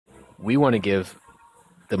we want to give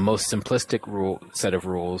the most simplistic set of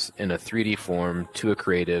rules in a 3D form to a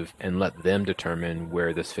creative and let them determine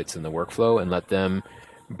where this fits in the workflow and let them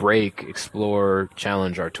break, explore,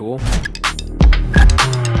 challenge our tool.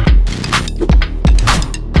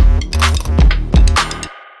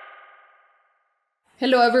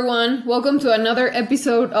 Hello everyone, welcome to another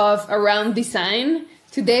episode of Around Design.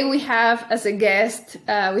 Today we have as a guest,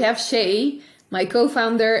 we have Seyi, my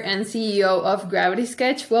co-founder and CEO of Gravity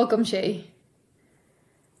Sketch. Welcome, Seyi.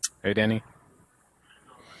 Hey, Danny.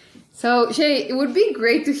 So, Seyi, it would be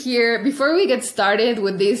great to hear, before we get started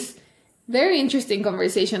with this very interesting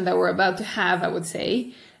conversation that we're about to have, I would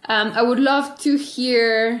say, I would love to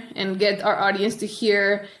hear and get our audience to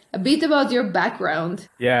hear a bit about your background.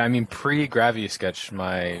 Yeah, I mean, pre-Gravity Sketch,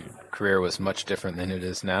 my career was much different than it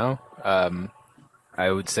is now. I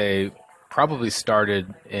would say probably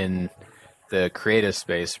started in the creative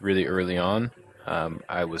space really early on.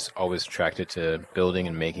 I was always attracted to building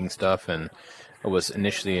and making stuff, and I was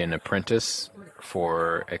initially an apprentice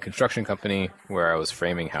for a construction company where I was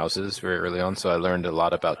framing houses very early on. So I learned a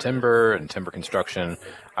lot about timber and timber construction.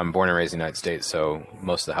 I'm born and raised in the United States, so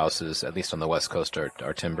most of the houses, at least on the West Coast,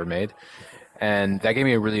 are timber made. And that gave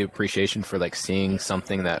me a really appreciation for like seeing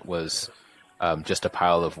something that was just a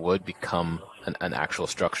pile of wood become an actual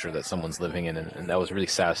structure that someone's living in. And that was really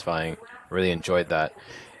satisfying. I really enjoyed that.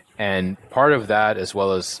 And part of that, as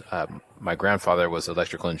well as my grandfather was an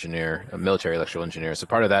electrical engineer, a military electrical engineer. So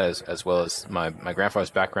part of that, as well as my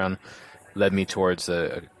grandfather's background, led me towards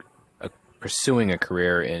pursuing a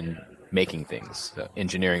career in making things. So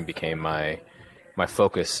engineering became my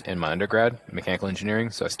focus in my undergrad, mechanical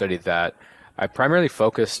engineering. So I studied that. I primarily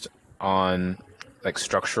focused on like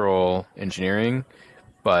structural engineering,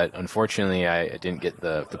 but unfortunately I didn't get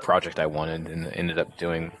the project I wanted and ended up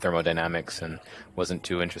doing thermodynamics and wasn't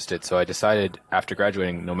too interested. So I decided after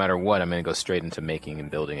graduating, no matter what, I'm going to go straight into making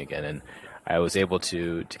and building again. And I was able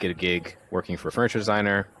to get a gig working for a furniture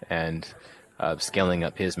designer and scaling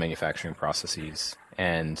up his manufacturing processes,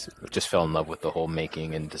 and just fell in love with the whole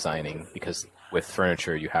making and designing, because with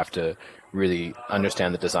furniture you have to really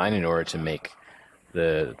understand the design in order to make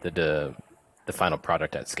the final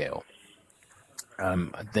product at scale.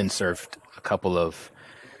 I then served a couple of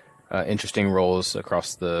interesting roles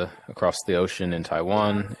across the ocean in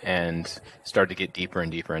Taiwan, and started to get deeper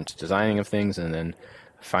and deeper into designing of things, and then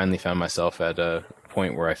finally found myself at a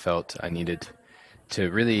point where I felt I needed to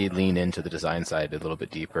really lean into the design side a little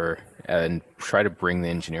bit deeper and try to bring the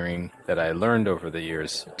engineering that I learned over the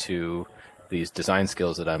years to these design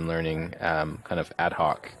skills that I'm learning kind of ad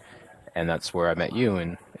hoc. And that's where I met you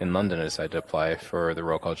in London. I decided to apply for the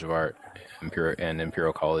Royal College of Art and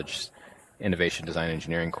Imperial College Innovation Design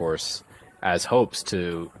Engineering course, as hopes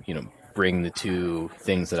to, bring the two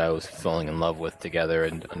things that I was falling in love with together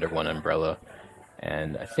and under one umbrella.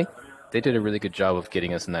 And I think they did a really good job of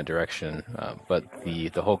getting us in that direction. But the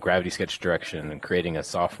whole Gravity Sketch direction and creating a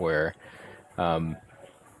software,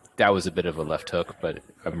 that was a bit of a left hook, but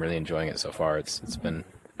I'm really enjoying it so far. It's been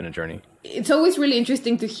a journey. It's always really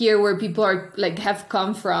interesting to hear where people are have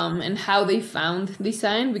come from and how they found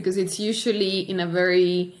design, because it's usually in a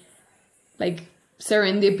very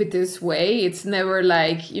serendipitous way. It's never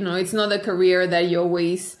it's not a career that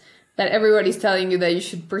everybody's telling you that you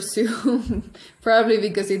should pursue, probably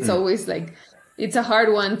because it's always it's a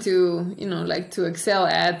hard one to to excel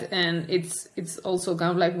at, and it's also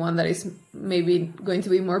kind of one that is maybe going to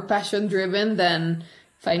be more passion driven than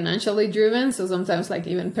financially driven. So sometimes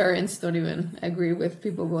even parents don't even agree with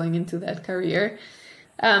people going into that career.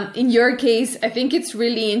 In your case, I think it's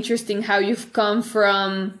really interesting how you've come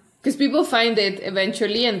from, because people find it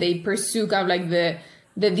eventually and they pursue kind of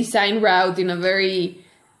the design route in a very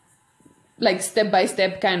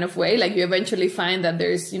step-by-step kind of way. You eventually find that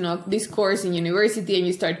there's, this course in university and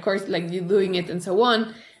you start you're doing it and so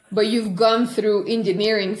on, but you've gone through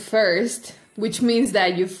engineering first, which means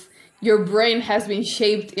that your brain has been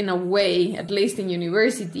shaped in a way, at least in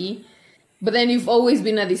university, but then you've always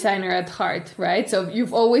been a designer at heart, right? So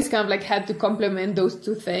you've always kind of had to complement those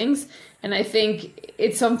two things. And I think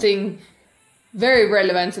it's something very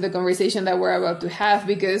relevant to the conversation that we're about to have,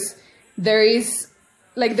 because there's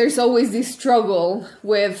always this struggle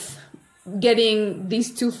with getting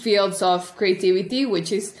these two fields of creativity,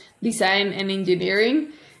 which is design and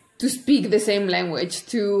engineering, to speak the same language,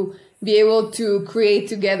 to be able to create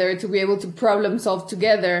together, to be able to problem solve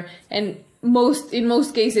together. And in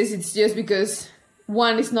most cases, it's just because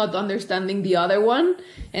one is not understanding the other one.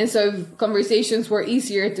 And so if conversations were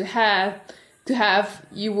easier to have,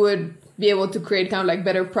 you would be able to create kind of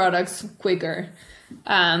better products quicker.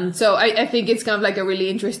 So I think it's kind of a really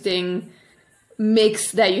interesting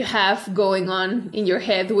mix that you have going on in your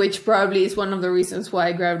head, which probably is one of the reasons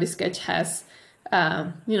why Gravity Sketch has,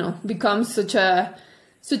 become such a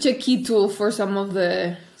key tool for some of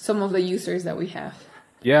the users that we have.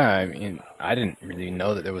 Yeah, I mean, I didn't really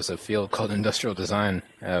know that there was a field called industrial design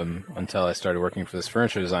until I started working for this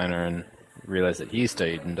furniture designer and realized that he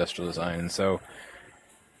studied industrial design. And so,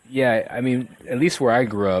 yeah, I mean, at least where I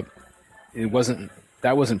grew up,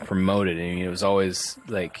 that wasn't promoted. I mean, it was always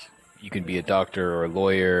like you could be a doctor or a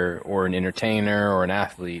lawyer or an entertainer or an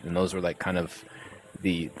athlete, and those were like kind of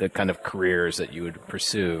the kind of careers that you would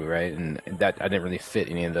pursue, right? And that I didn't really fit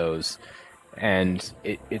any of those. And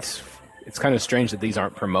it's kind of strange that these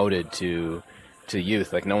aren't promoted to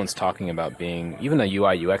youth. Like no one's talking about being even a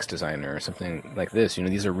UI UX designer or something like this. You know,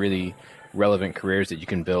 these are really relevant careers that you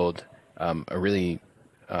can build a really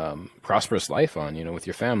prosperous life on, you know, with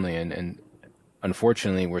your family. And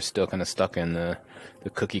unfortunately, we're still kind of stuck in the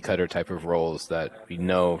cookie cutter type of roles that we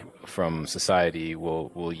know from society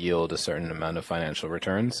will yield a certain amount of financial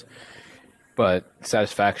returns. But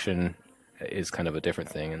satisfaction is kind of a different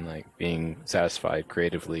thing, and like being satisfied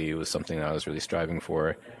creatively was something that I was really striving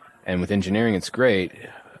for. And with engineering, it's great,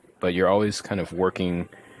 but you're always kind of working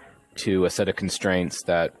to a set of constraints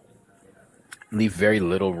that leave very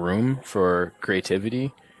little room for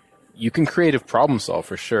creativity. You can creative problem solve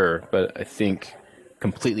for sure, but I think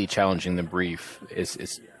completely challenging the brief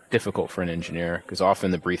is difficult for an engineer, because often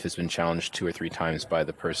the brief has been challenged 2 or 3 times by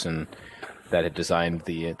the person that had designed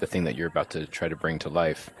the thing that you're about to try to bring to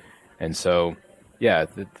life. And so, yeah,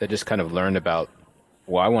 I just kind of learned about,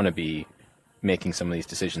 well, I want to be making some of these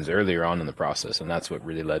decisions earlier on in the process. And that's what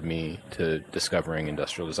really led me to discovering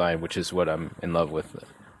industrial design, which is what I'm in love with,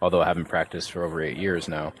 although I haven't practiced for over 8 years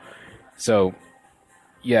now. So,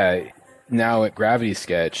 yeah, now at Gravity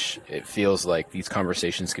Sketch, it feels like these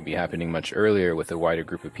conversations could be happening much earlier with a wider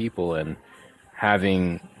group of people, and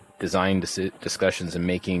having design discussions and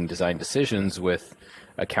making design decisions with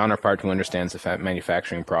a counterpart who understands the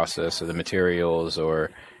manufacturing process or the materials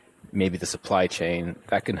or maybe the supply chain,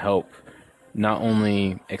 that can help not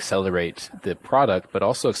only accelerate the product, but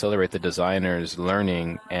also accelerate the designer's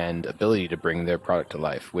learning and ability to bring their product to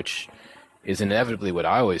life, which is inevitably what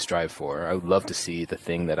I always strive for. I would love to see the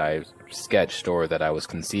thing that I sketched or that I was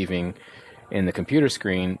conceiving in the computer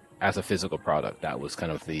screen as a physical product. That was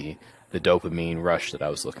kind of the dopamine rush that I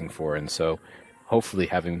was looking for. And so hopefully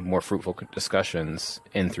having more fruitful discussions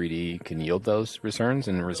in 3D can yield those returns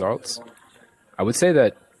and results. I would say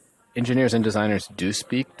that engineers and designers do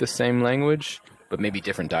speak the same language, but maybe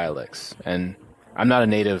different dialects. And I'm not a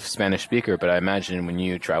native Spanish speaker, but I imagine when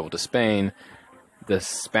you travel to Spain, the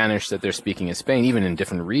Spanish that they're speaking in Spain, even in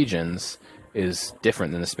different regions, is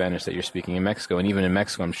different than the Spanish that you're speaking in Mexico. And even in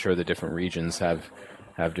Mexico, I'm sure the different regions have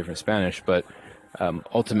different Spanish, but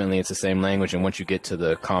ultimately it's the same language. And once you get to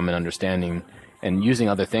the common understanding and using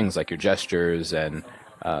other things like your gestures and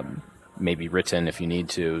maybe written if you need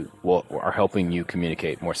to, are helping you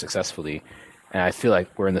communicate more successfully. And I feel like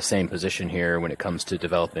we're in the same position here when it comes to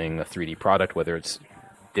developing a 3D product, whether it's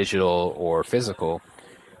digital or physical,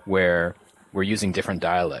 where we're using different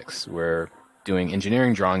dialects. We're doing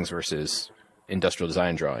engineering drawings versus industrial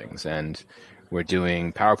design drawings, and we're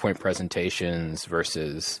doing PowerPoint presentations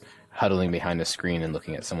versus huddling behind a screen and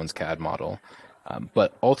looking at someone's CAD model.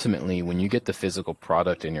 But ultimately, when you get the physical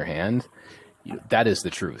product in your hand, that is the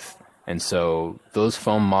truth. And so those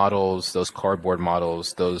foam models, those cardboard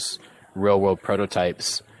models, those real-world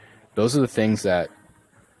prototypes, those are the things that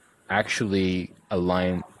actually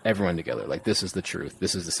align everyone together. Like, this is the truth.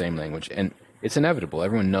 This is the same language. And it's inevitable.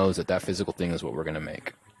 Everyone knows that that physical thing is what we're going to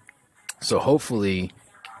make. So hopefully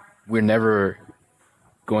we're never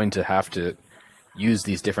going to have to use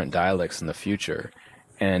these different dialects in the future.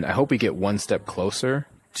 And I hope we get one step closer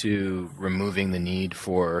to removing the need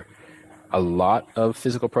for a lot of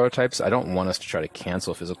physical prototypes. I don't want us to try to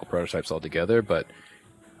cancel physical prototypes altogether, but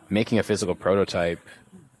making a physical prototype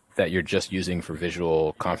that you're just using for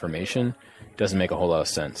visual confirmation doesn't make a whole lot of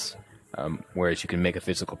sense. Whereas you can make a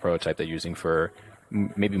physical prototype that you're using for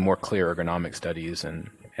maybe more clear ergonomic studies and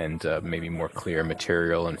maybe more clear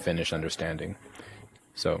material and finish understanding.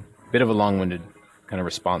 So a bit of a long-winded kind of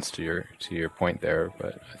response to your point there,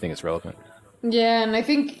 but I think it's relevant. Yeah, and I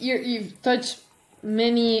think you've touched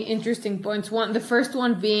many interesting points. The first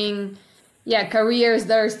one being, careers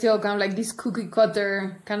that are still kind of like these cookie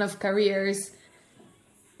cutter kind of careers.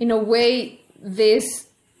 In a way,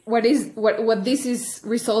 what this is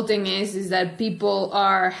resulting is that people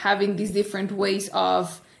are having these different ways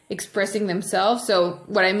of expressing themselves. So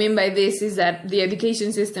what I mean by this is that the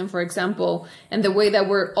education system, for example, and the way that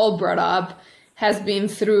we're all brought up has been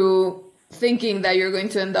through thinking that you're going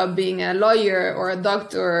to end up being a lawyer or a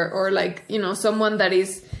doctor or like, you know, someone that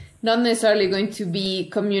is not necessarily going to be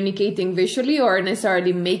communicating visually or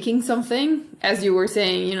necessarily making something. As you were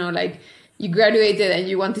saying, you know, like you graduated and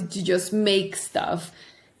you wanted to just make stuff.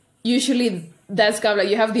 Usually that's kind of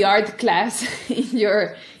like you have the art class in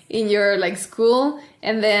your like school,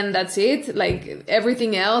 and then that's it. Like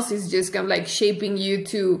everything else is just kind of like shaping you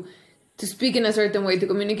to speak in a certain way, to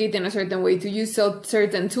communicate in a certain way, to use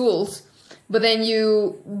certain tools. But then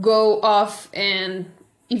you go off and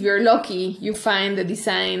if you're lucky, you find the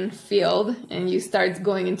design field and you start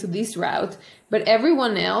going into this route. But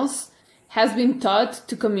everyone else has been taught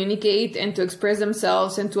to communicate and to express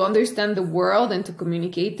themselves and to understand the world and to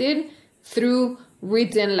communicate it through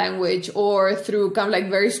written language or through kind of like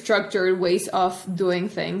very structured ways of doing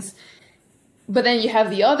things. But then you have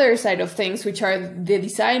the other side of things, which are the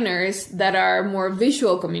designers that are more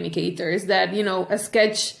visual communicators, that, you know, a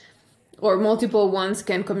sketch or multiple ones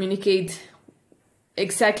can communicate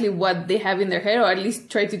exactly what they have in their head, or at least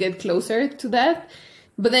try to get closer to that.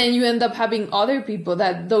 But then you end up having other people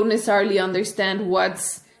that don't necessarily understand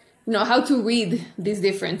what's, you know, how to read these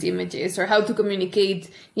different images or how to communicate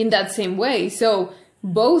in that same way. So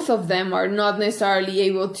both of them are not necessarily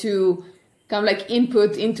able to kind of like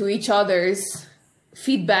input into each other's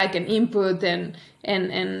feedback and input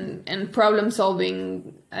and problem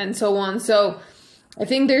solving and so on. So I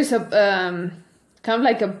think there's a kind of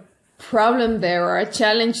like a problem there or a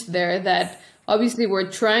challenge there that obviously we're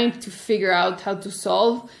trying to figure out how to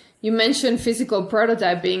solve. You mentioned physical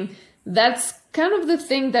prototyping. That's kind of the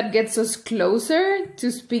thing that gets us closer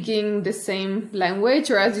to speaking the same language,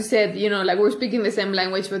 or as you said, you know, like we're speaking the same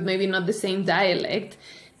language, but maybe not the same dialect.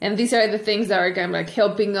 And these are the things that are kind of like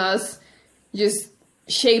helping us just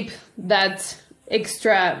shape that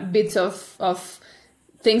extra bits of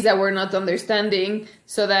things that we're not understanding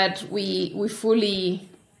so that we fully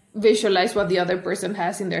visualize what the other person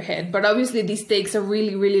has in their head. But obviously this takes a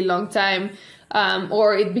really, really long time,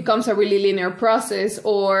 or it becomes a really linear process,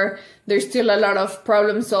 or there's still a lot of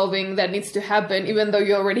problem solving that needs to happen, even though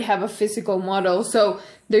you already have a physical model. So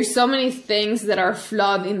there's so many things that are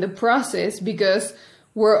flawed in the process because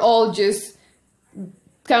we're all just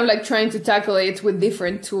kind of like trying to tackle it with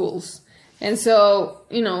different tools. And so,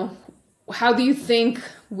 you know, how do you think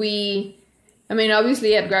I mean,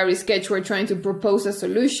 obviously at Gravity Sketch, we're trying to propose a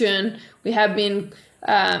solution. We have been,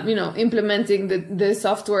 you know, implementing the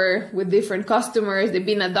software with different customers. They've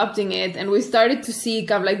been adopting it. And we started to see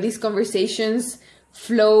kind of like these conversations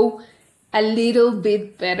flow a little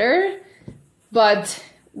bit better. But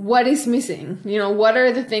what is missing? You know, what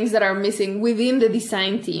are the things that are missing within the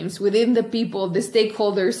design teams, within the people, the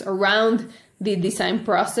stakeholders around the design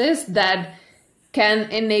process that can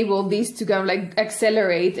enable this to kind of like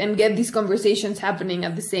accelerate and get these conversations happening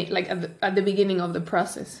at the same, like at the beginning of the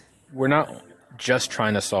process? We're not just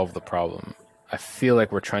trying to solve the problem. I feel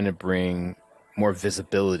like we're trying to bring more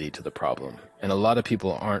visibility to the problem. And a lot of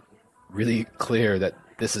people aren't really clear that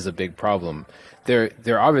this is a big problem.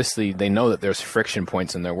 They're obviously, they know that there's friction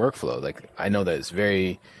points in their workflow. Like I know that it's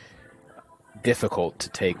very difficult to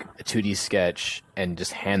take a 2D sketch and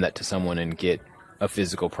just hand that to someone and get a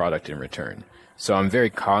physical product in return. So I'm very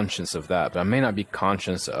conscious of that, but I may not be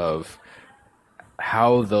conscious of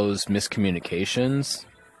how those miscommunications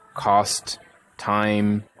cost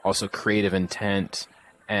time, also creative intent,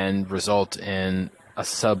 and result in a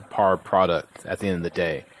subpar product at the end of the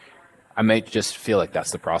day. I may just feel like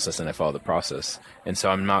that's the process and I follow the process. And so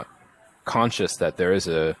I'm not conscious that there is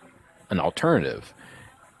an alternative.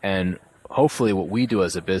 And hopefully what we do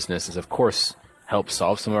as a business is, of course, help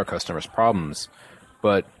solve some of our customers' problems.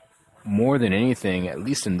 But more than anything, at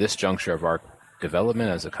least in this juncture of our development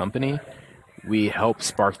as a company, we help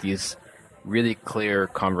spark these really clear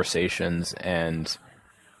conversations and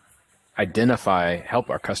help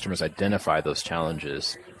our customers identify those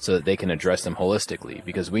challenges so that they can address them holistically,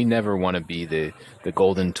 because we never want to be the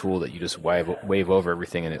golden tool that you just wave over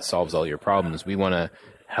everything and it solves all your problems. We want to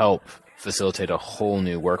help facilitate a whole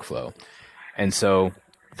new workflow. And so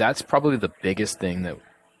that's probably the biggest thing that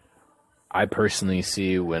I personally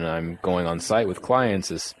see when I'm going on site with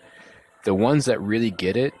clients is the ones that really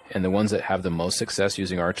get it and the ones that have the most success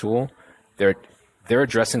using our tool, they're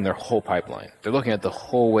addressing their whole pipeline. They're looking at the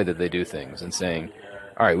whole way that they do things and saying,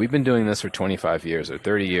 all right, we've been doing this for 25 years or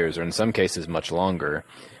 30 years, or in some cases much longer,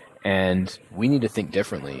 and we need to think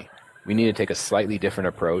differently. We need to take a slightly different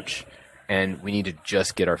approach, and we need to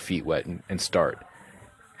just get our feet wet and start.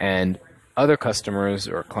 And other customers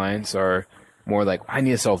or clients are more like, I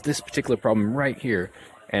need to solve this particular problem right here.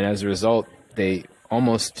 And as a result, they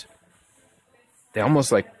almost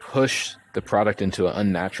like push the product into an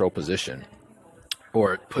unnatural position,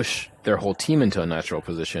 or push their whole team into a natural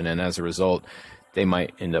position. And as a result, they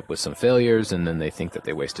might end up with some failures, and then they think that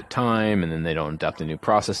they wasted time, and then they don't adopt a new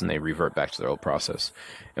process, and they revert back to their old process.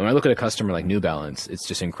 And when I look at a customer like New Balance, it's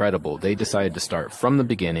just incredible. They decided to start from the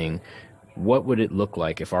beginning. What would it look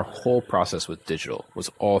like if our whole process was digital, was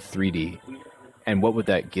all 3D? And what would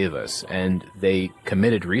that give us? And they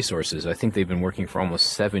committed resources. I think they've been working for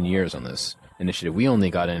almost 7 years on this initiative. We only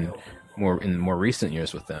got in more recent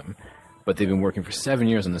years with them, but they've been working for 7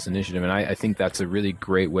 years on this initiative. And I think that's a really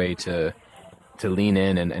great way to lean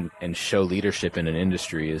in and show leadership in an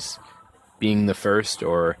industry, is being the first,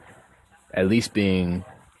 or at least being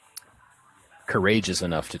courageous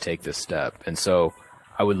enough to take this step. And so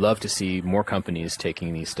I would love to see more companies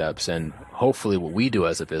taking these steps. And hopefully what we do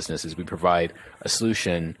as a business is we provide a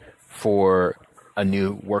solution for a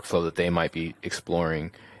new workflow that they might be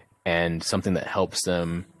exploring, and something that helps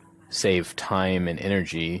them save time and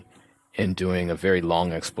energy in doing a very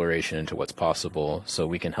long exploration into what's possible, so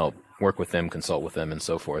we can help work with them, consult with them, and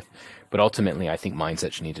so forth. But ultimately, I think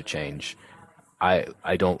mindsets need to change.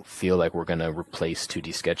 I don't feel like we're going to replace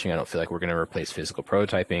 2D sketching. I don't feel like we're going to replace physical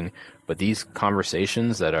prototyping. But these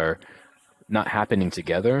conversations that are not happening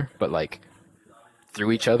together, but like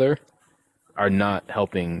through each other, are not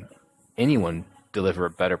helping anyone deliver a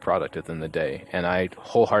better product at the end of the day. And I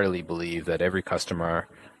wholeheartedly believe that every customer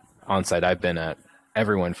on site I've been at,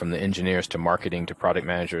 everyone from the engineers to marketing to product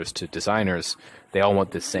managers to designers, they all want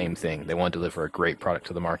the same thing. They want to deliver a great product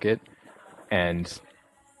to the market, and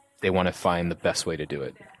they want to find the best way to do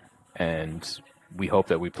it. And we hope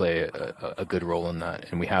that we play a good role in that,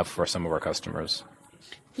 and we have for some of our customers.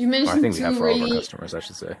 You mentioned, or I think we have for all of our customers, I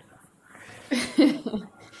should say.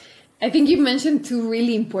 I think you mentioned two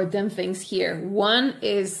really important things here. One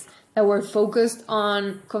is that we're focused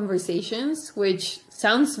on conversations, which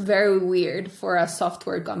sounds very weird for a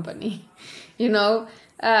software company, well,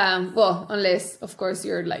 unless of course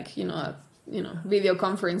you're like, video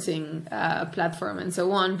conferencing platform and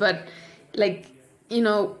so on. But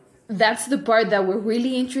that's the part that we're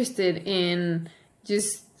really interested in,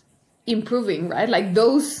 just improving, right? Like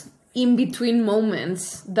those in between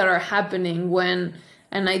moments that are happening when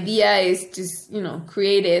an idea is just,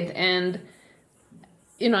 created, and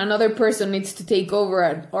another person needs to take over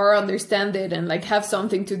it or understand it and like have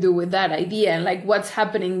something to do with that idea, and like what's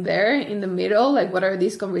happening there in the middle, like what are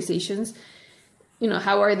these conversations,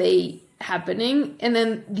 how are they happening? And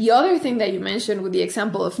then the other thing that you mentioned with the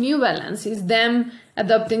example of New Balance is them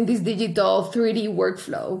adopting this digital 3D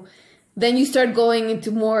workflow. Then you start going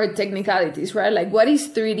into more technicalities, right? Like what is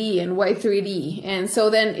 3D and why 3D? And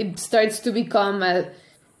so then it starts to become a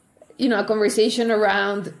conversation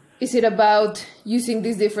around, is it about using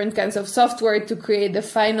these different kinds of software to create the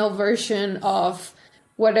final version of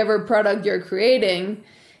whatever product you're creating?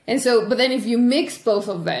 And so, but then if you mix both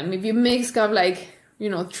of them, if you mix kind of like,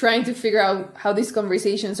 trying to figure out how these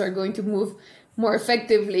conversations are going to move more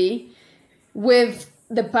effectively with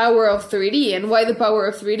the power of 3D. And why the power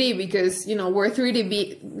of 3D? Because, we're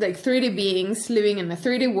 3D beings living in a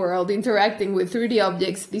 3D world, interacting with 3D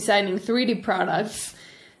objects, designing 3D products.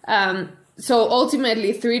 So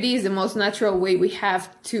ultimately, 3D is the most natural way we have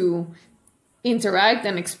to interact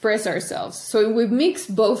and express ourselves. So if we mix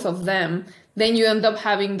both of them, then you end up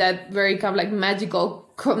having that very kind of like magical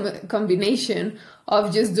combination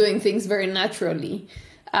of just doing things very naturally.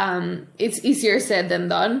 It's easier said than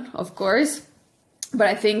done, of course. But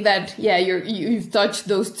I think that, you've touched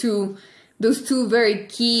those two very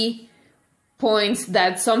key points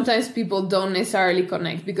that sometimes people don't necessarily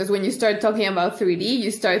connect, because when you start talking about 3D,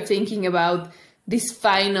 you start thinking about these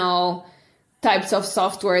final types of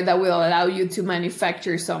software that will allow you to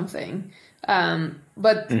manufacture something.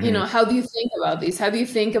 But how do you think about this? How do you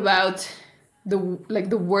think about the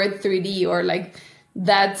word 3D, or like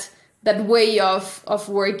that way of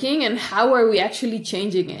working, and how are we actually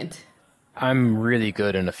changing it? I'm really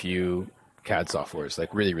good in a few CAD softwares,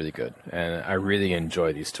 like really, really good. And I really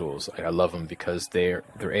enjoy these tools. I love them because they're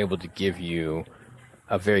able to give you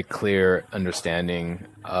a very clear understanding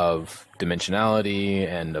of dimensionality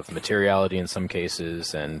and of materiality in some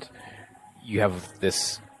cases. And you have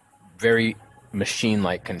this very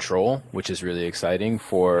machine-like control, which is really exciting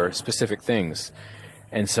for specific things.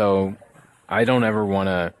 And so I don't ever want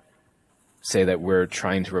to say that we're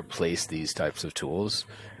trying to replace these types of tools,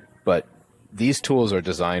 but these tools are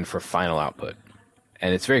designed for final output.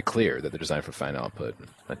 And it's very clear that they're designed for final output.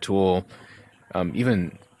 A tool,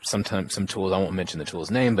 even sometimes some tools, I won't mention the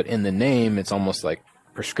tool's name, but in the name, it's almost like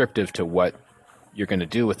prescriptive to what you're going to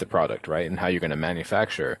do with the product, right? And how you're going to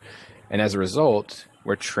manufacture. And as a result,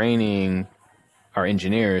 we're training our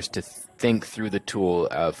engineers to think through the tool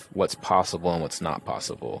of what's possible and what's not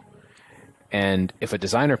possible. And if a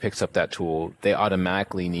designer picks up that tool, they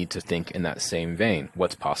automatically need to think in that same vein.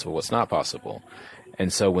 What's possible, what's not possible.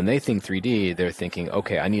 And so when they think 3D, they're thinking,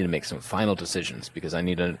 okay, I need to make some final decisions because I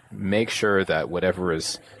need to make sure that whatever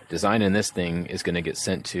is designed in this thing is going to get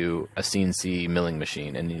sent to a CNC milling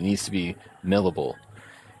machine, and it needs to be millable.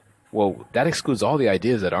 Well, that excludes all the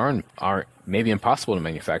ideas that are maybe impossible to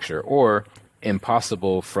manufacture, or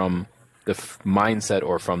impossible from the mindset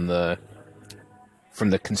or from the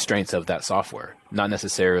constraints of that software, not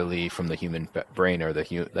necessarily from the human brain or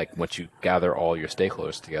like once you gather all your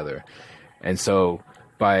stakeholders together. And so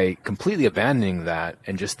by completely abandoning that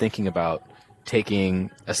and just thinking about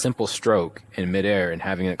taking a simple stroke in midair and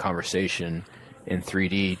having a conversation in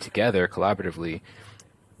 3D together collaboratively,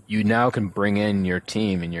 you now can bring in your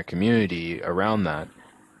team and your community around that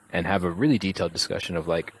and have a really detailed discussion of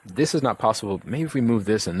like, this is not possible. Maybe if we move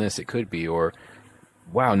this and this, it could be, or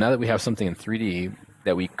wow, now that we have something in 3D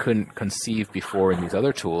that we couldn't conceive before in these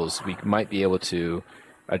other tools, we might be able to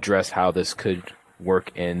address how this could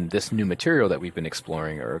work in this new material that we've been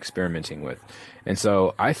exploring or experimenting with. And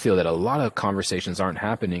so I feel that a lot of conversations aren't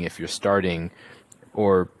happening if you're starting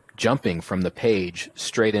or jumping from the page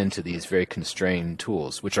straight into these very constrained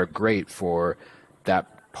tools, which are great for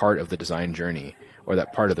that part of the design journey or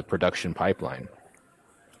that part of the production pipeline.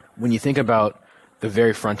 When you think about the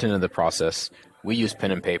very front end of the process, we use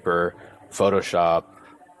pen and paper, Photoshop,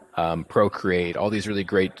 Procreate, all these really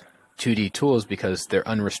great 2D tools because they're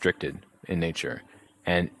unrestricted in nature.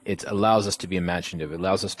 And it allows us to be imaginative. It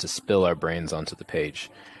allows us to spill our brains onto the page.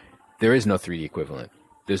 There is no 3D equivalent.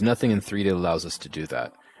 There's nothing in 3D that allows us to do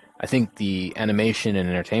that. I think the animation and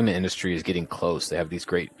entertainment industry is getting close. They have these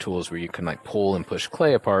great tools where you can like pull and push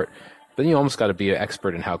clay apart, but you almost got to be an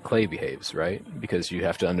expert in how clay behaves, right? Because you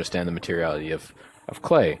have to understand the materiality of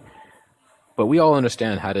clay. But we all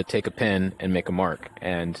understand how to take a pen and make a mark.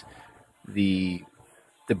 And the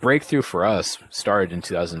breakthrough for us started in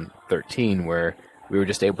 2013, where we were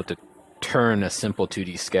just able to turn a simple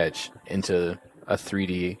 2D sketch into a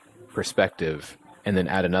 3D perspective and then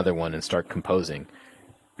add another one and start composing,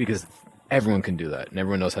 because everyone can do that and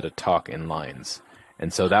everyone knows how to talk in lines.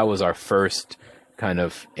 And so that was our first kind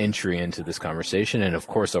of entry into this conversation. And of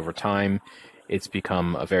course, over time, it's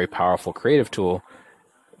become a very powerful creative tool.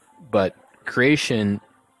 But creation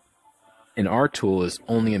in our tool is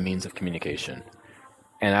only a means of communication.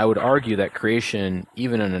 And I would argue that creation,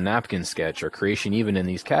 even in a napkin sketch, or creation even in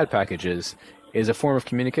these CAD packages, is a form of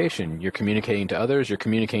communication. You're communicating to others, you're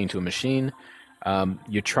communicating to a machine,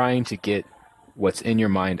 you're trying to get what's in your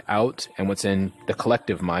mind out and what's in the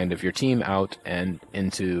collective mind of your team out and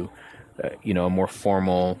into a more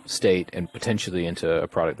formal state and potentially into a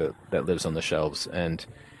product that lives on the shelves. And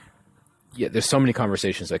yeah, there's so many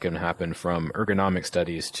conversations that can happen, from ergonomic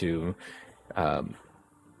studies to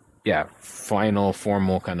final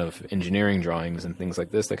formal kind of engineering drawings and things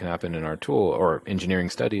like this that can happen in our tool, or engineering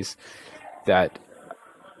studies, that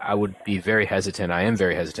I would be very hesitant. I am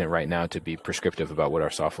very hesitant right now to be prescriptive about what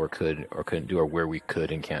our software could or couldn't do, or where we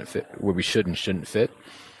could and can't fit, where we should and shouldn't fit.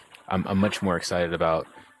 I'm much more excited about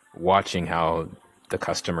watching how the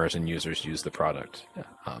customers and users use the product.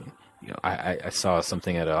 I saw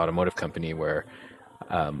something at an automotive company where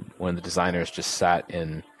one of the designers just sat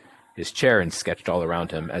in his chair and sketched all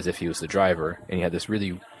around him as if he was the driver, and he had this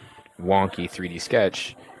really wonky 3D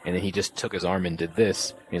sketch, and then he just took his arm and did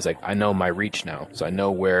this, and he's like, I know my reach now, so I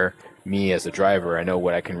know where me as a driver, I know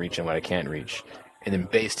what I can reach and what I can't reach, and then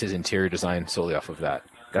based his interior design solely off of that.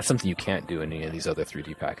 That's something you can't do in any of these other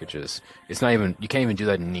 3D packages. You can't even do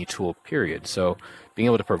that in any tool, period. So being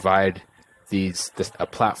able to provide a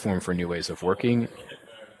platform for new ways of working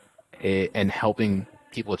and helping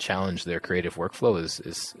people challenge their creative workflow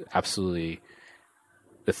is absolutely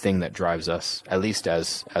the thing that drives us, at least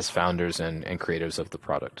as founders and creators of the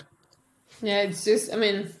product. Yeah, it's just,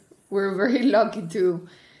 we're very lucky to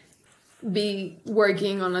be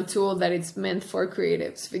working on a tool that it's meant for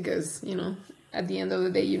creatives, because, at the end of the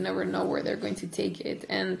day, you never know where they're going to take it.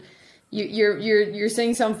 And you're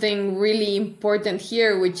saying something really important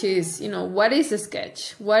here, which is, what is a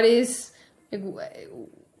sketch? What is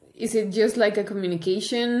it just like a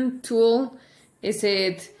communication tool? Is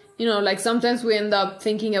it, like sometimes we end up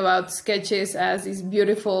thinking about sketches as these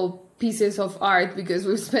beautiful pieces of art because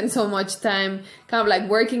we've spent so much time kind of like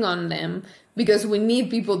working on them, because we need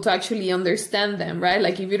people to actually understand them, right?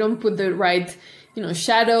 Like if you don't put the right,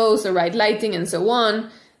 shadows, the right lighting and so on,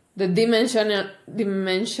 the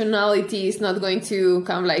dimensionality is not going to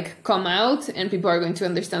kind of like come out, and people are going to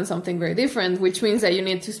understand something very different, which means that you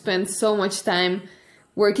need to spend so much time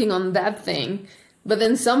working on that thing. but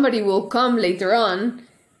then somebody will come later on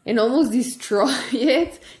and almost destroy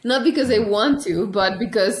it, not because they want to, but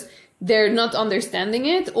because they're not understanding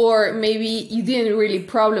it, or maybe you didn't really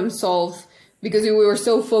problem solve because we were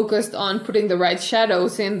so focused on putting the right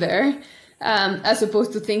shadows in there, as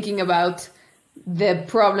opposed to thinking about the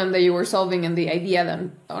problem that you were solving and the idea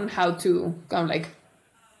then on how to kind of like,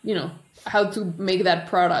 you know, how to make that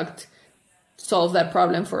product solve that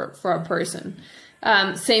problem for a person.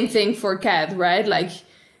 Same thing for CAD, right? Like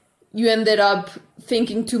you ended up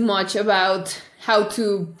thinking too much about how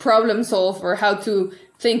to problem solve or how to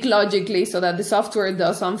think logically so that the software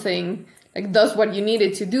does something, like does what you need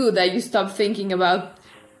it to do, that you stop thinking about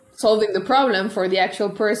solving the problem for the actual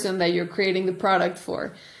person that you're creating the product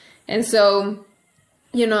for. And so,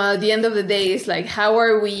 you know, at the end of the day, it's like, how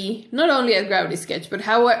are we, not only at Gravity Sketch, but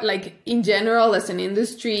how, like in general as an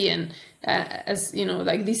industry and as, you know,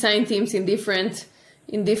 like design teams in different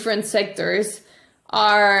sectors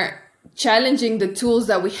are challenging the tools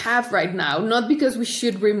that we have right now, not because we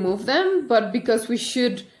should remove them, but because we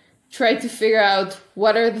should try to figure out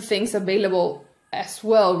what are the things available as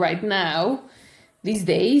well right now, these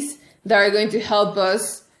days, that are going to help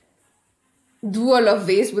us do all of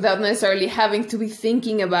this without necessarily having to be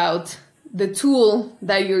thinking about the tool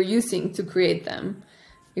that you're using to create them,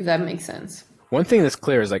 if that makes sense. One thing that's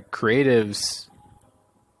clear is like creatives,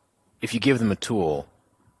 if you give them a tool,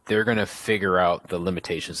 they're going to figure out the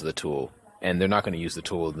limitations of the tool, and they're not going to use the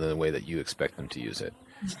tool in the way that you expect them to use it.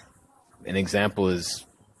 An example is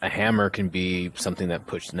a hammer can be something that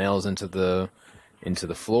pushes nails into the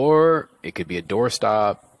floor. It could be a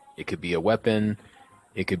doorstop. It could be a weapon.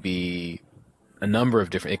 It could be a number of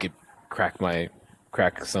different. It could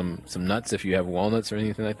crack some nuts if you have walnuts or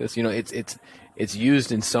anything like this. You know, it's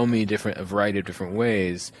used in so many a variety of different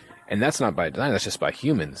ways. And that's not by design, that's just by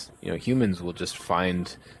humans. You know, humans will just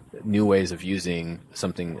find new ways of using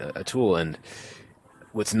something, a tool. And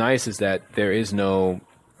what's nice is that there is no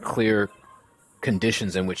clear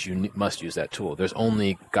conditions in which you must use that tool. There's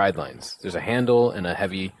only guidelines. There's a handle and a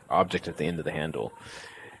heavy object at the end of the handle.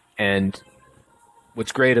 And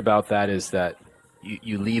what's great about that is that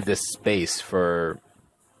you leave this space for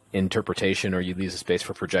interpretation, or you leave the space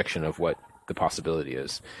for projection of what the possibility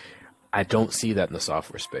is. I don't see that in the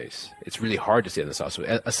software space. It's really hard to see it in the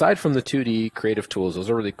software. Aside from the 2D creative tools, those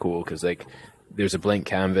are really cool because like there's a blank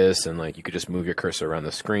canvas and like you could just move your cursor around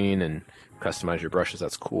the screen and customize your brushes.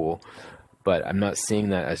 That's cool. But I'm not seeing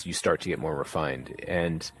that as you start to get more refined.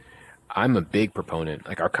 And I'm a big proponent.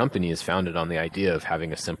 Like our company is founded on the idea of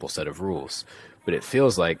having a simple set of rules, but it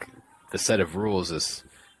feels like the set of rules is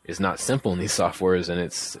not simple in these softwares, and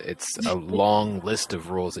it's a long list of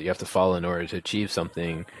rules that you have to follow in order to achieve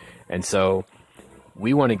something. And so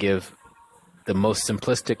we want to give the most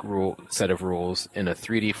simplistic set of rules in a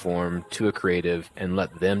 3D form to a creative and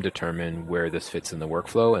let them determine where this fits in the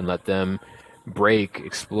workflow and let them break,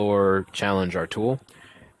 explore, challenge our tool.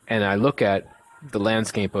 And I look at the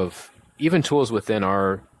landscape of even tools within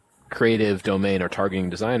our creative domain or targeting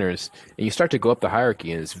designers, and you start to go up the hierarchy,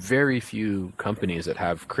 and there's very few companies that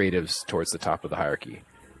have creatives towards the top of the hierarchy.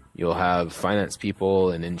 You'll have finance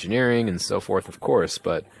people and engineering and so forth, of course,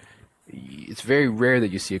 but it's very rare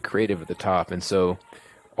that you see a creative at the top. And so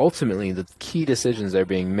ultimately the key decisions that are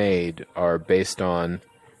being made are based on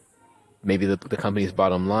maybe the company's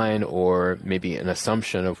bottom line or maybe an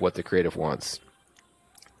assumption of what the creative wants.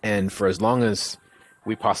 And for as long as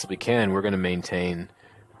we possibly can, we're going to maintain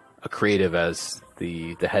a creative as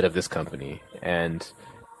the head of this company. And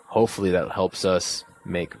hopefully that helps us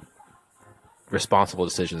make responsible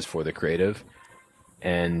decisions for the creative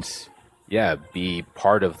and be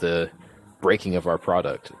part of the breaking of our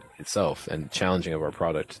product itself and challenging of our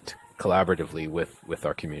product collaboratively with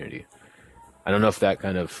our community. I don't know if that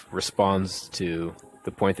kind of responds to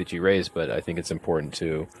the point that you raised, but I think it's important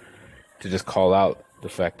to just call out the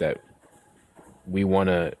fact that we want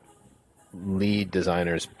to lead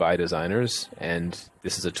designers by designers, and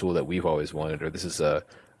this is a tool that we've always wanted, or this is a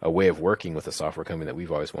way of working with a software company that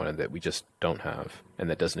we've always wanted that we just don't have and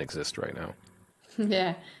that doesn't exist right now.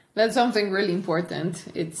 Yeah, that's something really important.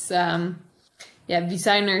 It's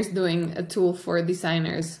designers doing a tool for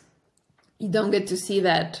designers. You don't get to see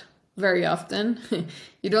that very often.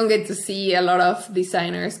 You don't get to see a lot of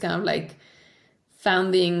designers kind of like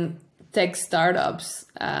founding tech startups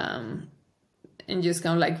and just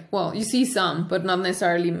kind of like, well, you see some, but not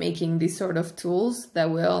necessarily making these sort of tools that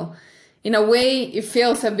will, in a way, it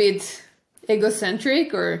feels a bit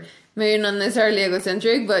egocentric, or maybe not necessarily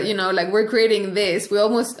egocentric, but, you know, like we're creating this. We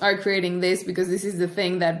almost are creating this because this is the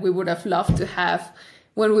thing that we would have loved to have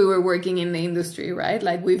when we were working in the industry, right?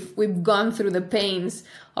 Like we've gone through the pains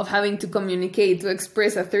of having to communicate, to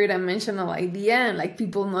express a three-dimensional idea, and like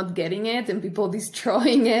people not getting it and people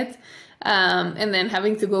destroying it, and then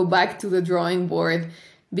having to go back to the drawing board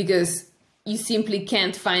because you simply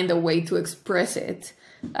can't find a way to express it,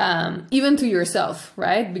 even to yourself,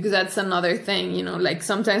 right? Because that's another thing, you know, like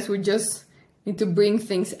sometimes we just need to bring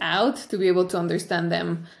things out to be able to understand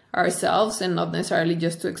them ourselves and not necessarily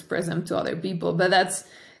just to express them to other people. But that's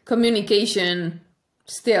communication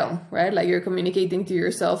still, right? Like you're communicating to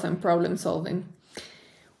yourself and problem solving.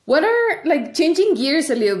 What are, like, changing gears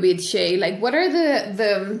a little bit, Seyi, like what are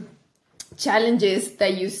the challenges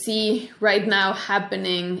that you see right now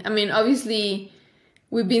happening? I mean, obviously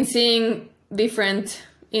we've been seeing different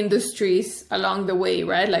industries along the way,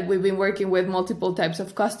 right? Like we've been working with multiple types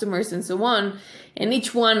of customers and so on, and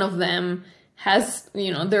each one of them has,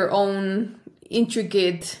 you know, their own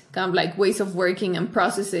intricate kind of like ways of working and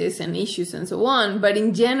processes and issues and so on. But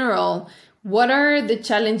in general, what are the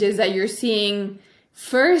challenges that you're seeing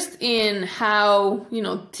first in how, you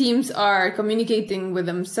know, teams are communicating with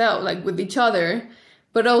themselves, like with each other,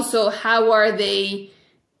 but also how are they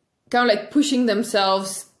kind of like pushing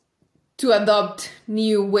themselves to adopt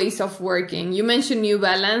new ways of working? You mentioned New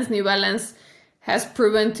Balance. New Balance has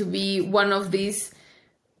proven to be one of these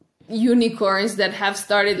unicorns that have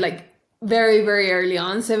started like very, very early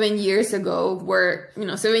on, 7 years ago, where, you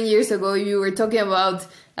know, 7 years ago, you were talking about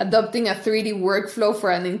adopting a 3D workflow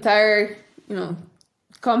for an entire, you know,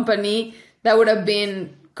 company. That would have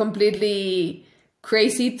been completely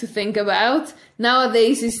crazy to think about.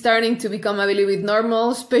 Nowadays, it's starting to become a little bit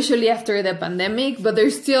normal, especially after the pandemic, but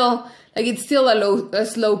there's still, like, it's still a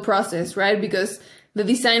slow process, right? Because the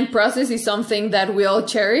design process is something that we all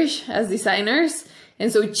cherish as designers.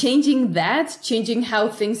 And so changing how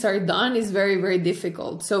things are done is very, very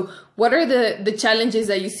difficult. So what are the challenges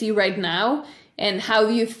that you see right now? And how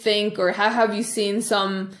do you think, or how have you seen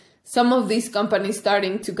some of these companies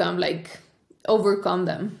starting to come like overcome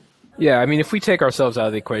them? Yeah, I mean, if we take ourselves out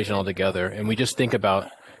of the equation altogether and we just think about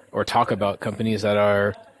or talk about companies that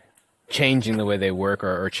are changing the way they work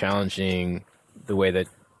or challenging the way that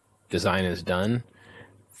design is done,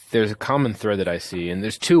 there's a common thread that I see, and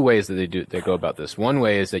there's two ways that they go about this. One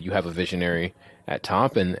way is that you have a visionary at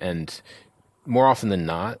top, and more often than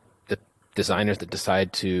not, the designers that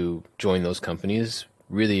decide to join those companies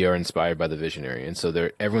really are inspired by the visionary, and so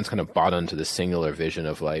everyone's kind of bought onto the singular vision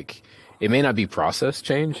of, like, it may not be process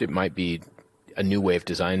change, it might be a new way of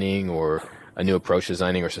designing or a new approach to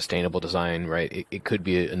designing or sustainable design, right? It could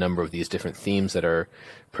be a number of these different themes that are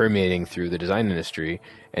permeating through the design industry,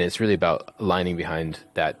 and it's really about aligning behind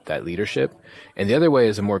that leadership. And the other way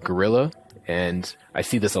is a more guerrilla, and I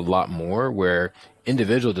see this a lot more, where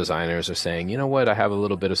individual designers are saying, you know what, I have a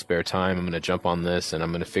little bit of spare time, I'm going to jump on this, and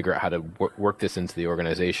I'm going to figure out how to work this into the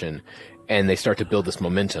organization. And they start to build this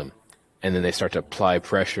momentum, and then they start to apply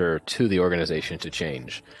pressure to the organization to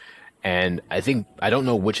change. And I don't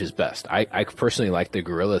know which is best. I personally like the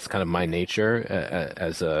guerrilla. It's kind of my nature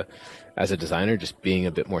as a designer, just being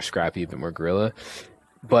a bit more scrappy, a bit more guerrilla.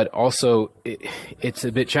 But also, it's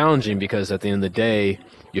a bit challenging because at the end of the day,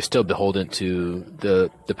 you're still beholden to the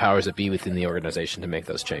powers that be within the organization to make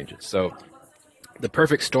those changes. So the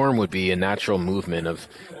perfect storm would be a natural movement of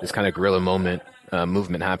this kind of guerrilla movement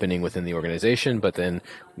happening within the organization. But then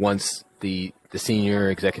once the senior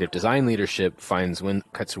executive design leadership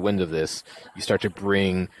cuts wind of this, you start to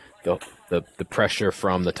bring the pressure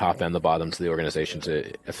from the top and the bottom to the organization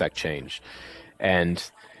to affect change. And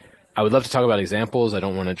I would love to talk about examples. I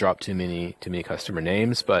don't want to drop too many customer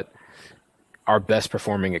names, but our best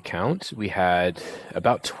performing account, we had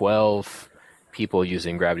about 12 people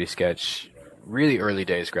using Gravity Sketch, really early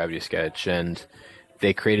days Gravity Sketch, and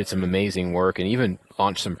they created some amazing work and even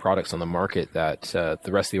launched some products on the market that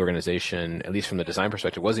the rest of the organization, at least from the design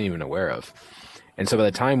perspective, wasn't even aware of. And so by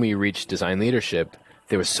the time we reached design leadership,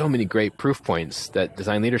 there were so many great proof points that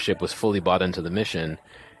design leadership was fully bought into the mission.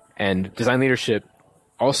 And design leadership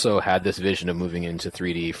also had this vision of moving into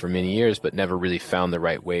 3D for many years, but never really found the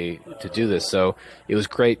right way to do this. So it was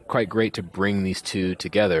quite great to bring these two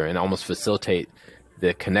together and almost facilitate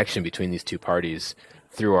the connection between these two parties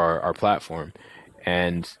through our platform.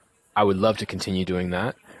 And I would love to continue doing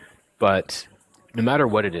that. But no matter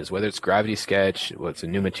what it is, whether it's Gravity Sketch, whether it's a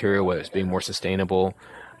new material, whether it's being more sustainable,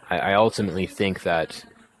 I ultimately think that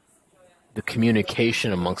the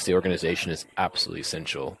communication amongst the organization is absolutely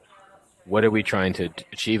essential. What are we trying to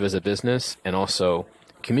achieve as a business? And also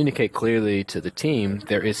communicate clearly to the team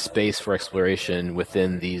there is space for exploration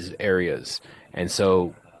within these areas. And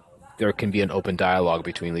so there can be an open dialogue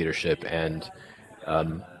between leadership and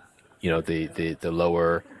the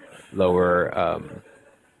lower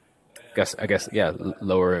yeah,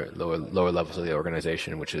 lower levels of the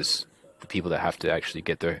organization, which is the people that have to actually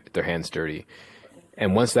get their hands dirty.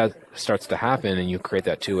 And once that starts to happen and you create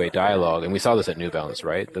that two-way dialogue, and we saw this at New Balance,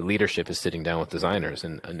 right? The leadership is sitting down with designers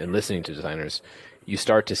and listening to designers. You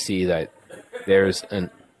start to see that there's an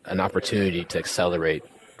opportunity to accelerate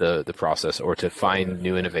the process, or to find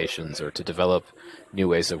new innovations, or to develop new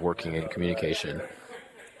ways of working in communication.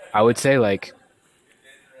 I would say, like,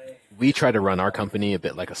 we try to run our company a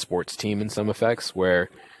bit like a sports team in some effects, where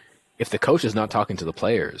if the coach is not talking to the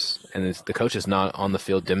players and the coach is not on the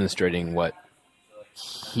field demonstrating what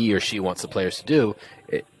he or she wants the players to do,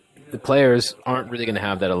 the players aren't really going to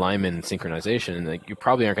have that alignment and synchronization, and like, you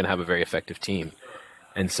probably aren't going to have a very effective team.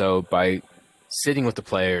 And so by sitting with the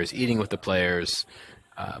players, eating with the players,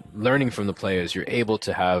 learning from the players, you're able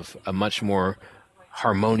to have a much more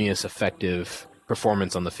harmonious, effective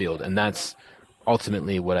performance on the field. And that's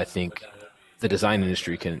ultimately what I think the design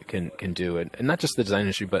industry can do. And not just the design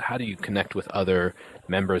industry, but how do you connect with other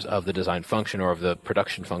members of the design function or of the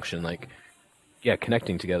production function? Like, yeah,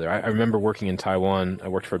 connecting together. I remember working in Taiwan. I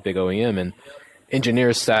worked for a big OEM, and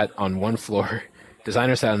engineers sat on one floor,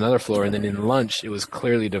 designers sat on another floor, and then in lunch, it was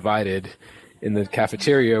clearly divided in the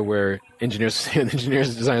cafeteria where engineers and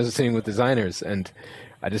designers are sitting with designers. And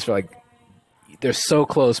I just felt like they're so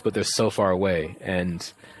close, but they're so far away.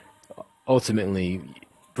 And ultimately,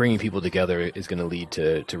 bringing people together is going to lead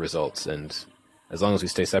to results. And as long as we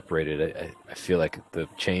stay separated, I feel like the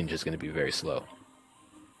change is going to be very slow.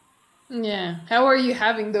 Yeah. How are you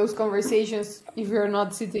having those conversations if you're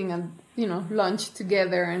not sitting at, lunch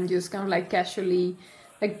together and just kind of like casually,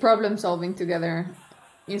 like problem solving together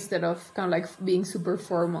instead of kind of like being super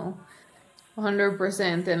formal?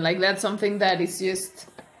 100%. And like, that's something that is just,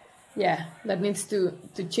 yeah, that needs to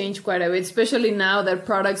change quite a bit, especially now that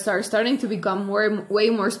products are starting to become way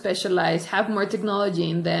more specialized, have more technology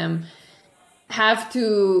in them, have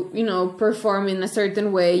to, perform in a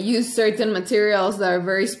certain way, use certain materials that are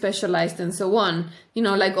very specialized and so on.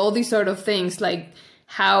 Like all these sort of things, like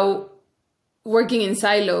how working in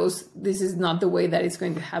silos, this is not the way that it's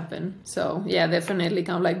going to happen. So yeah, definitely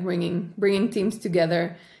kind of like bringing teams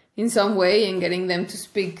together in some way and getting them to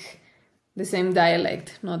speak the same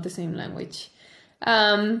dialect, not the same language.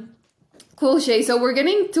 Cool, Shay. So we're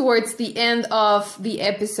getting towards the end of the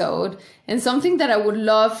episode, and something that I would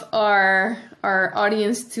love our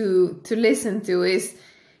audience to listen to is,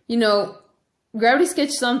 Gravity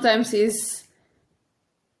Sketch sometimes is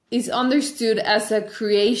understood as a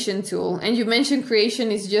creation tool. And you mentioned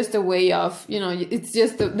creation is just a way of, it's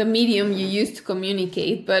just the medium you use to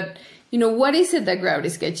communicate. But, what is it that Gravity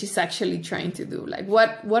Sketch is actually trying to do? Like,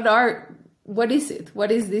 what is it?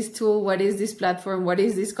 What is this tool? What is this platform? What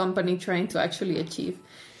is this company trying to actually achieve?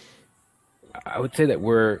 I would say that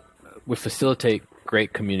we facilitate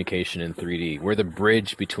great communication in 3D. We're the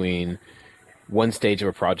bridge between one stage of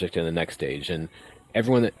a project and the next stage. And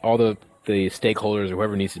all the stakeholders or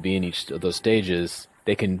whoever needs to be in each of those stages,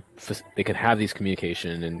 they can have these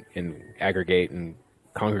communication and aggregate and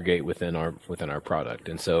congregate within our product.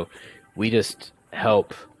 And so we just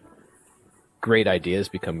help great ideas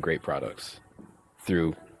become great products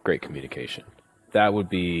through great communication. That would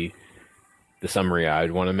be the summary I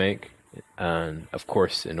would want to make. And of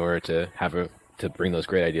course, in order to bring those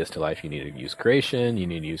great ideas to life, you need to use creation, you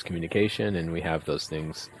need to use communication, and we have those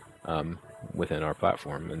things within our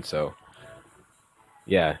platform. And so,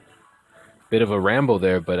 yeah, bit of a ramble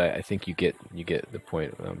there, but I think you get the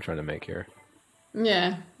point I'm trying to make here.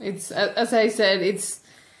 Yeah, it's, as I said, it's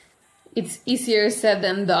easier said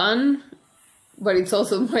than done, but it's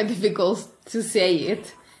also more difficult to say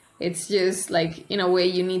it. It's just like, in a way,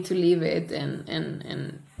 you need to live it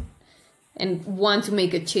and want to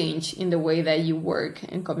make a change in the way that you work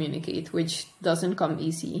and communicate, which doesn't come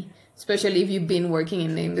easy, especially if you've been working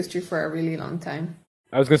in the industry for a really long time.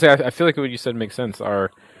 I was going to say, I feel like what you said makes sense. Our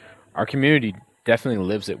community definitely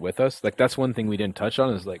lives it with us. Like, that's one thing we didn't touch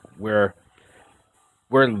on, is like we're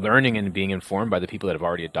learning and being informed by the people that have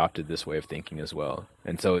already adopted this way of thinking as well.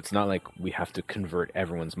 And so it's not like we have to convert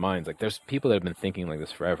everyone's minds. Like, there's people that have been thinking like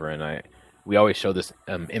this forever. And we always show this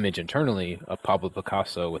image internally of Pablo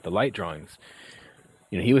Picasso with the light drawings.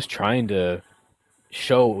 He was trying to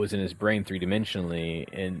show what was in his brain three-dimensionally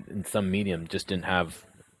in some medium, just didn't have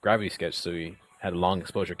Gravity Sketch. So he had a long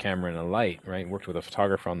exposure camera and a light, right? Worked with a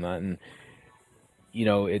photographer on that. And,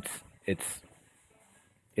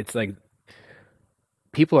 it's like,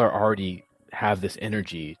 people are already have this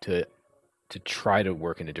energy to try to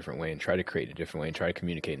work in a different way and try to create in a different way and try to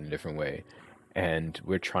communicate in a different way. And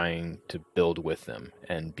we're trying to build with them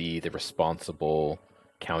and be the responsible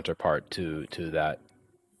counterpart to that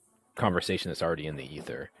conversation that's already in the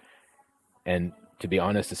ether. And to be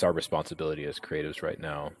honest, it's our responsibility as creatives right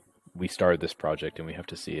now. We started this project and we have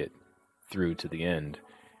to see it through to the end,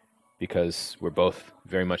 because we're both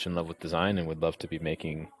very much in love with design and would love to be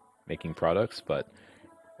making products, but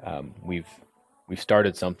we've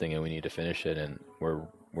started something and we need to finish it, and we're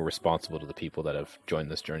responsible to the people that have joined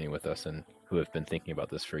this journey with us and who have been thinking about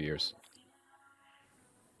this for years.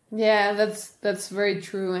 Yeah, that's very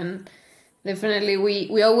true, and definitely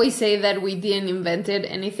we always say that we didn't invented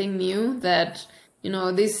anything new, that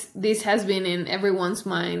this has been in everyone's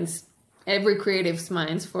minds, every creative's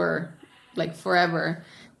minds for like forever.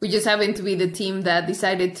 We just happen to be the team that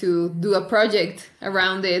decided to do a project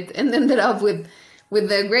around it and ended up with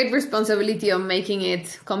the great responsibility of making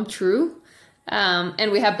it come true.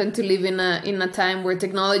 And we happen to live in a time where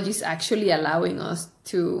technology is actually allowing us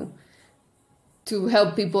to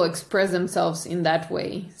help people express themselves in that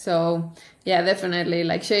way. So yeah, definitely,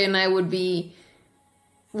 like Seyi and I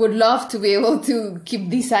would love to be able to keep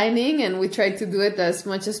designing, and we try to do it as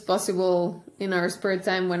much as possible in our spare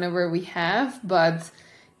time whenever we have. But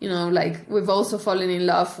like we've also fallen in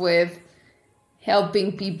love with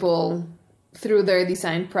helping people through their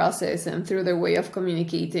design process and through their way of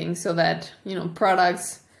communicating, so that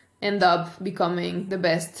products end up becoming the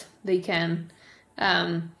best they can.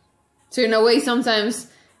 So in a way, sometimes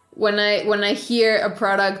when I hear a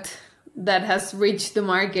product that has reached the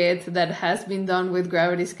market, that has been done with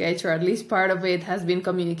Gravity Sketch, or at least part of it has been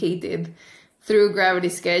communicated through Gravity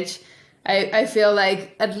Sketch, I feel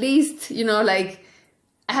like at least like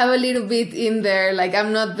I have a little bit in there. Like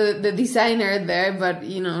I'm not the designer there, but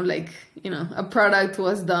a product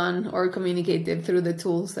was done or communicated through the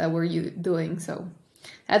tools that we're doing. So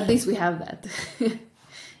at least we have that.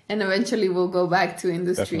 And eventually we'll go back to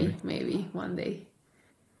industry. Definitely. Maybe one day.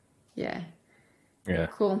 Yeah. Yeah.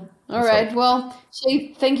 Cool. All right. Hope. Well,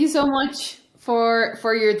 Seyi, thank you so much for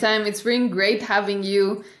your time. It's been great having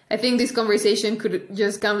you. I think this conversation could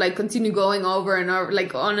just kind of like continue going over and over,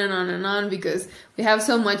 like on and on and on, because we have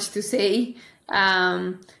so much to say.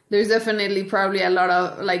 There's definitely probably a lot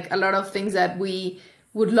of things that we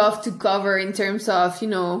would love to cover in terms of,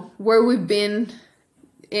 where we've been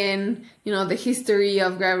in, the history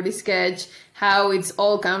of Gravity Sketch, how it's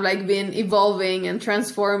all kind of like been evolving and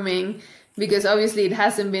transforming, because obviously it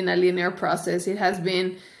hasn't been a linear process. It has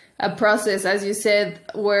been a process, as you said,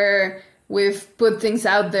 where we've put things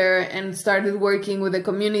out there and started working with the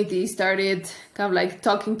community, started kind of like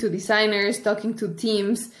talking to designers, talking to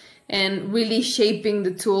teams, and really shaping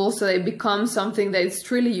the tool so they become something that is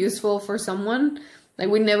truly useful for someone. Like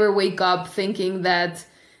we never wake up thinking that,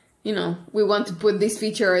 we want to put this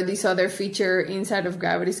feature or this other feature inside of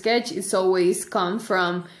Gravity Sketch. It's always come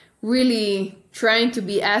from really trying to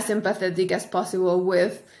be as empathetic as possible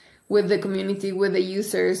with the community, with the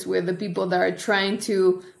users, with the people that are trying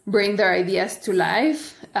to bring their ideas to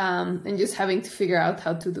life, and just having to figure out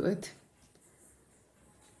how to do it.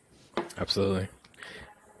 Absolutely.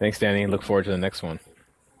 Thanks, Danny. Look forward to the next one.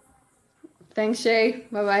 Thanks, Seyi.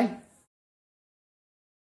 Bye-bye.